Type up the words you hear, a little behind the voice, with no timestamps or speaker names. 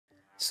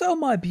So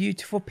my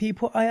beautiful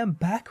people, I am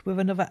back with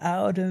another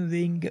Elden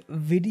Ring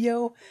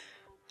video,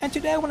 and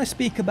today I want to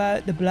speak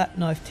about the Black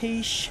Knife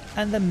Tiche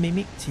and the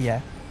Mimic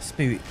Tier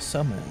Spirit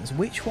Summons.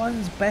 Which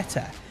one's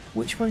better?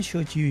 Which one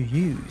should you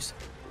use?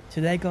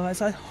 Today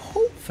guys, I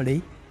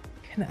hopefully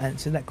can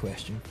answer that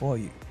question for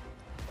you.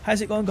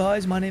 How's it going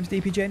guys? My name's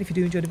DPJ, and if you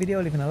do enjoy the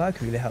video, leaving a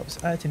like really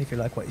helps out, and if you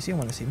like what you see and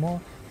want to see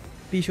more,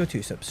 be sure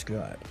to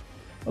subscribe.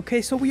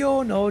 Okay, so we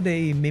all know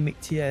the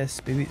Mimic Tier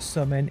Spirit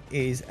Summon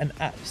is an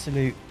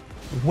absolute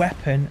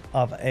weapon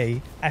of a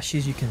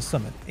ashes you can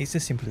summon. It's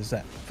as simple as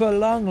that. For a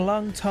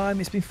long time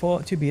it's been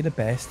thought to be the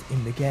best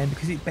in the game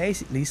because it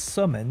basically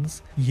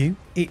summons you.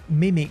 It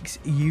mimics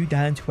you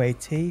down to a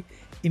T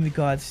in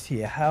regards to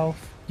your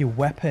health, your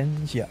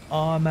weapons, your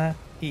armor.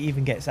 It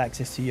even gets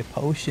access to your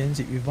potions.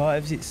 It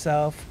revives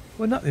itself.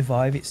 Well, not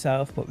revive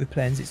itself, but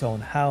replenish its own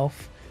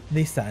health,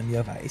 this, that and the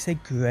other. It's a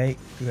great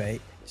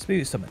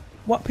spirit summon.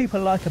 What people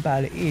like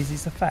about it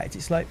is the fact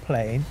it's like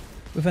playing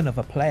with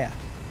another player.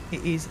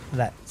 It is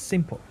that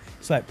simple.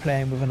 It's like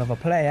playing with another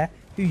player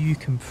who you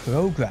can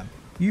program.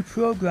 You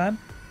program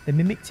the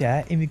Mimic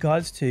Tier in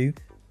regards to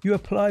you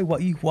apply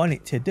what you want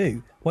it to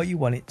do, what you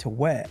want it to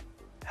wear,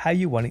 how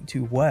you want it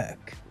to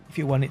work. If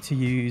you want it to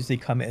use the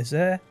Comet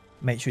Azure,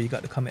 make sure you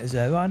got the Comet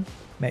Azure on,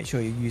 make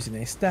sure you're using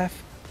a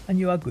staff, and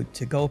you are good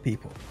to go,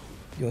 people.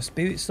 Your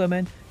Spirit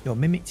Summon, your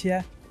Mimic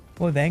Tier,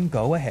 will then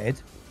go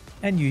ahead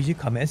and use your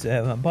Comet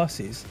Azure on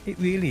bosses. It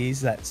really is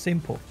that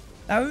simple.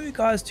 Now in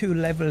regards to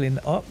leveling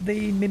up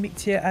the Mimic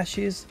Tier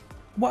Ashes,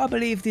 what I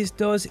believe this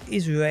does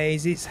is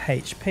raise its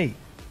HP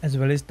as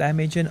well as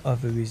damage and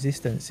other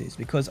resistances,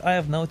 because I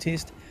have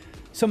noticed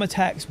some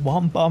attacks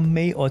one bomb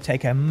me or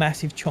take a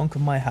massive chunk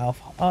of my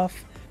health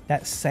off.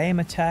 That same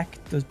attack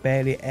does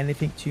barely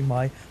anything to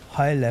my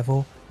high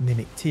level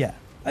Mimic Tier.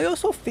 I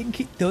also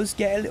think it does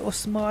get a little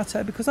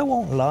smarter, because I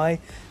won't lie,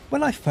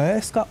 when I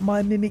first got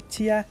my Mimic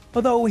Tier,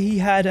 although he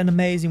had an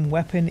amazing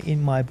weapon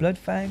in my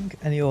Bloodfang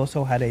and he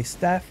also had a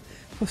staff,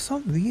 for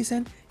some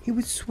reason he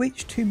would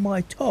switch to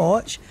my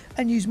torch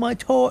and use my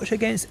torch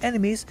against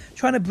enemies,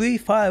 trying to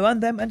breathe fire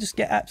on them and just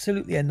get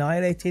absolutely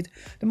annihilated.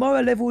 The more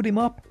I leveled him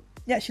up,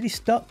 he actually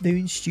stopped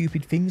doing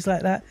stupid things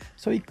like that,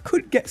 so he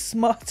could get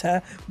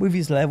smarter with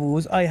his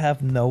levels. I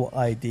have no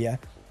idea.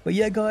 But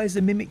yeah guys,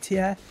 the Mimic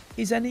Tier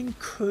is an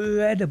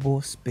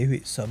incredible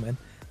spirit summon.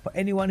 For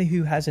anyone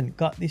who hasn't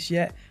got this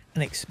yet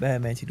and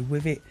experimented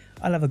with it,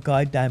 I'll have a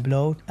guide down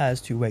below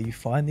as to where you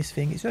find this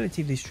thing. It's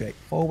relatively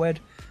straightforward,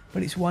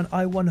 but it's one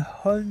I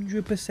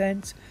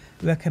 100%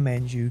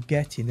 recommend you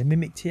getting. The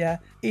Mimic Tier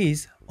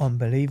is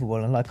unbelievable,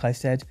 and like I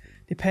said,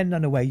 depending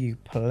on the way you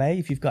play,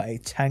 if you've got a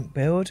tank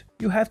build,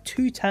 you have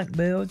two tank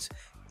builds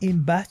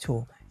in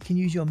battle. You can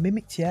use your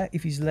Mimic Tier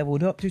if he's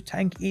leveled up to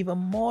tank even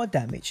more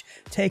damage,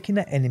 taking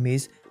the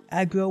enemies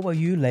aggro while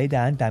you lay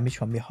down damage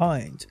from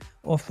behind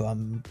or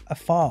from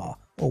afar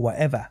or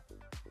whatever.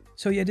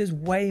 So yeah, there's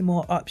way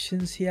more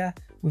options here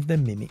with the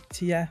Mimic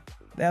Tier.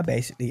 They are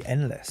basically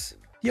endless.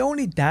 The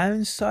only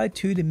downside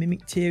to the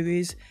Mimic Tier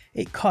is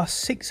it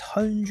costs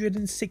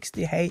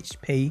 660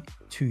 HP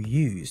to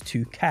use,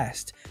 to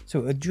cast.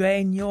 So it'll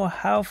drain your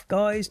health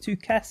guys to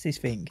cast this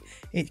thing.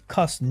 It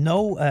costs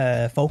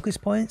no focus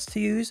points to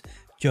use,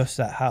 just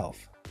that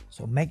health.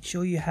 So make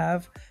sure you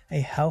have a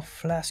health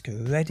flask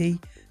ready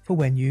for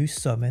when you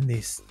summon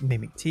this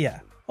Mimic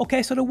Tier.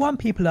 Okay, so the one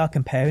people are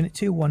comparing it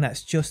to, one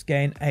that's just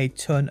gained a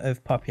ton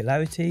of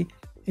popularity,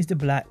 is the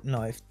Black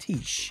Knife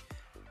Tiche.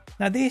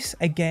 Now this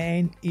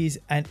again is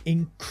an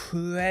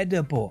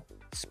incredible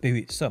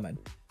spirit summon.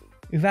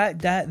 Without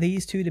doubt,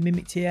 these two, the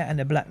Mimic Tier and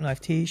the Black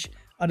Knife Tiche,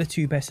 are the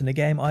two best in the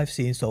game I've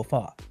seen so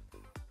far.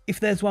 If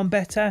there's one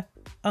better,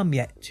 I'm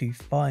yet to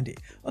find it.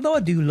 Although I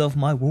do love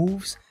my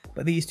wolves,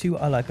 but these two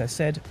are, like I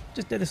said,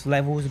 they're just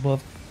levels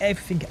above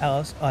everything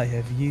else I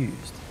have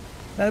used.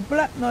 Now the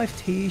Black Knife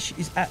Tiche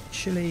is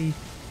actually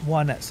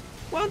one that's,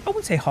 well, I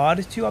wouldn't say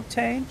harder to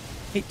obtain.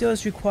 It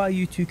does require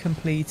you to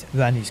complete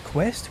Ranni's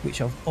quest,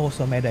 which I've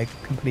also made a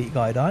complete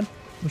guide on,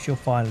 which you'll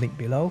find linked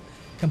below.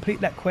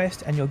 Complete that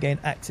quest and you'll gain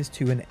access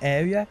to an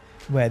area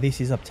where this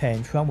is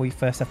obtained from, where you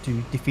first have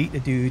to defeat the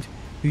dude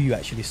who you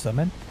actually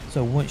summon.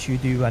 So once you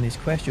do Ranni's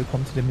quest, you'll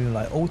come to the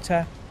Moonlight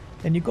Altar.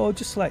 Then you go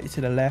just slightly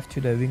to the left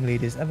to the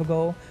Ringleader's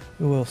Evergoal.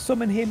 You will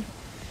summon him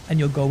and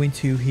you'll go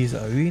into his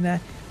arena,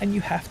 and you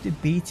have to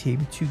beat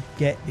him to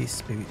get this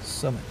spirit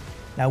summon.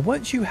 Now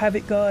once you have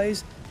it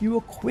guys, you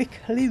will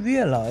quickly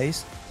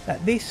realise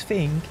that this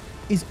thing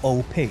is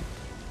OP.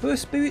 For a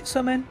spirit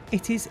summon,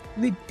 it is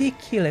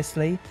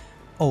ridiculously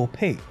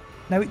OP.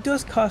 Now it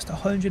does cost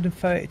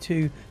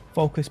 132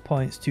 focus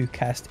points to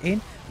cast in,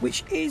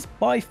 which is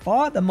by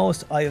far the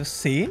most I have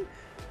seen.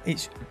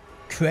 It's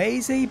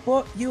crazy,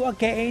 but you are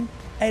getting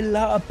a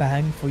lot of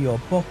bang for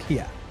your buck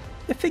here.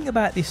 The thing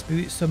about this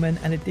spirit summon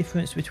and the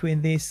difference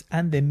between this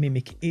and the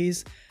Mimic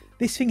is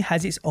this thing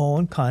has its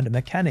own kind of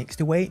mechanics.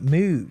 The way it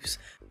moves,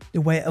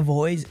 the way it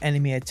avoids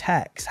enemy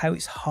attacks, how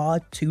it's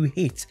hard to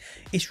hit,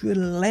 it's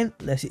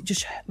relentless, it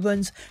just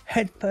runs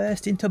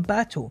headfirst into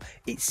battle,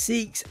 it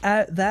seeks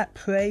out that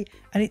prey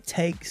and it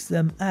takes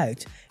them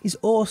out. It's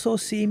also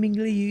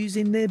seemingly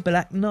using the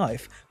black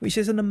knife, which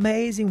is an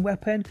amazing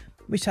weapon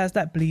which has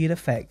that bleed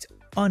effect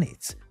on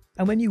it.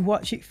 And when you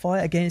watch it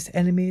fight against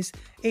enemies,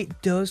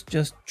 it does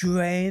just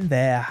drain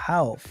their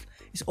health.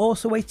 It's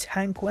also a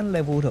tank when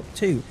leveled up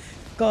too.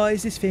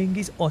 Guys, this thing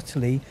is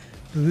utterly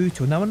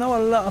brutal. Now I know a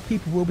lot of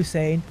people will be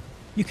saying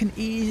you can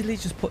easily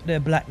just put the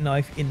black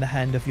knife in the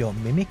hand of your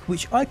mimic,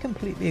 which I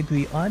completely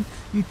agree on.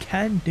 You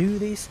can do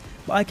this,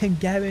 but I can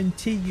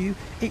guarantee you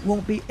it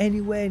won't be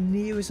anywhere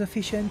near as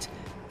efficient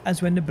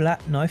as when the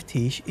black knife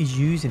Tiche is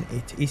using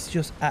it. It's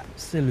just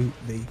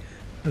absolutely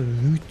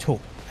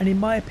brutal. And in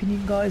my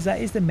opinion guys,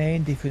 that is the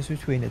main difference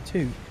between the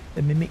two,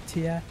 the mimic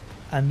tier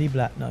and the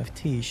black knife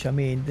Tiche. I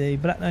mean, the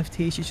black knife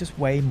Tiche is just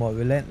way more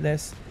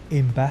relentless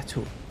in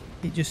battle.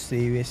 It just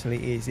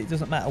seriously is. It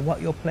doesn't matter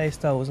what your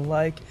playstyles are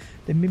like.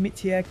 The mimic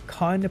tier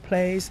kind of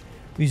plays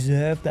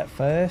reserved at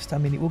first. I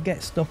mean, it will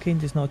get stuck in,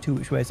 there's no two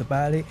which ways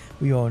about it.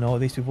 We all know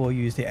this, we've all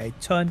used it a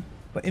ton.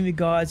 But in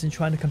regards and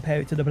trying to compare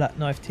it to the black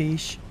knife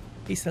Tiche,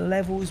 it's the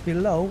levels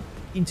below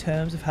in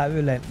terms of how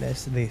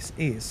relentless this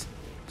is.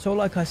 So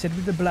like I said,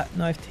 with the black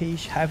knife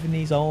Tiche having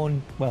his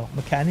own, well,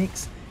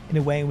 mechanics in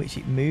the way in which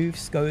it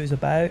moves, goes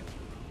about,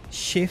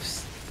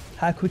 shifts,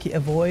 how quick it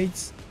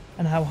avoids,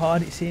 and how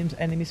hard it seems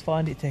enemies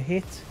find it to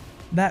hit.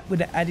 That with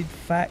the added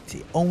fact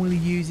it only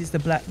uses the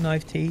black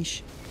knife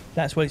Tiche,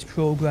 that's what it's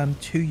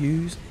programmed to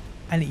use,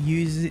 and it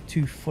uses it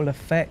to full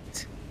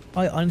effect.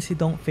 I honestly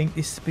don't think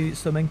this spirit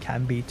summon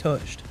can be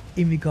touched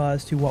in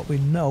regards to what we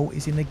know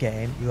is in the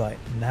game right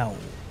now.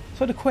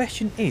 So the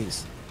question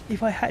is,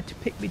 if I had to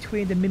pick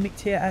between the mimic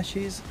tier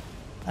ashes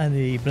and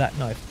the black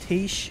knife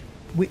Tiche,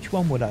 which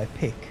one would I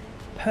pick?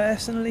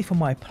 Personally, for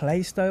my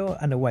playstyle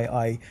and the way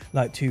I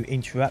like to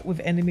interact with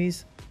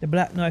enemies, the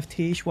black knife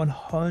Tiche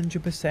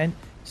 100%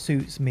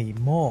 suits me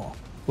more.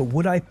 But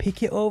would I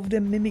pick it over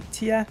the mimic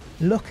tier?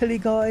 Luckily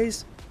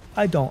guys,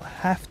 I don't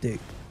have to.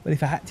 But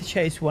if I had to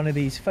chase one of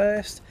these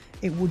first,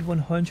 it would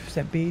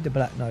 100% be the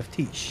black knife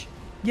Tiche.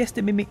 Yes,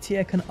 the mimic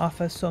tier can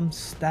offer some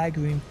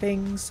staggering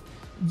things.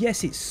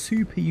 Yes, it's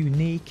super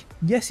unique.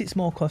 Yes, it's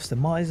more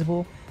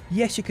customizable.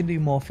 Yes, you can do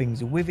more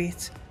things with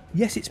it.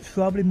 Yes, it's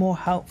probably more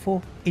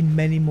helpful in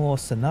many more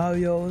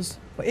scenarios.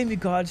 But in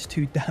regards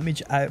to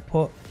damage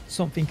output,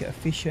 something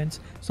efficient,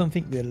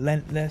 something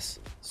relentless,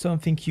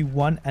 something you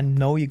want and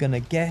know you're gonna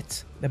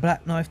get, the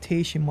black knife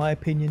Tiche in my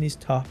opinion is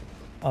top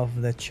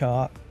of the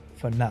chart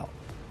for now.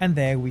 And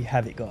there we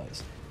have it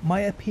guys.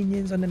 My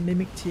opinions on the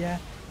mimic tier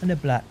and the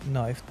black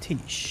knife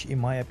Tiche. In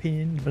my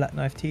opinion, the black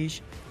knife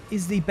Tiche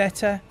is the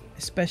better,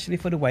 especially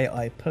for the way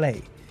I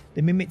play.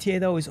 The mimic tier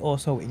though is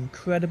also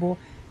incredible,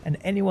 and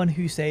anyone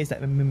who says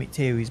that the mimic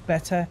tier is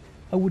better,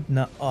 I would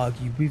not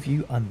argue with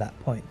you on that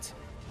point.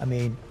 I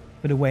mean,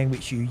 for the way in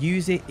which you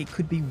use it, it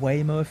could be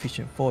way more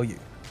efficient for you,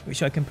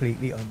 which I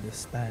completely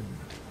understand.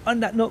 On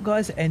that note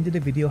guys, the end of the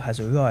video has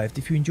arrived.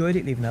 If you enjoyed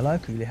it, leaving a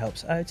like really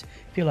helps out.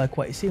 If you like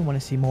what you see and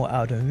want to see more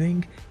Elden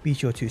Ring, be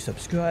sure to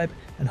subscribe,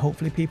 and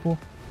hopefully people,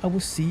 I will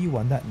see you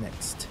on that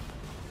next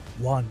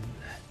one.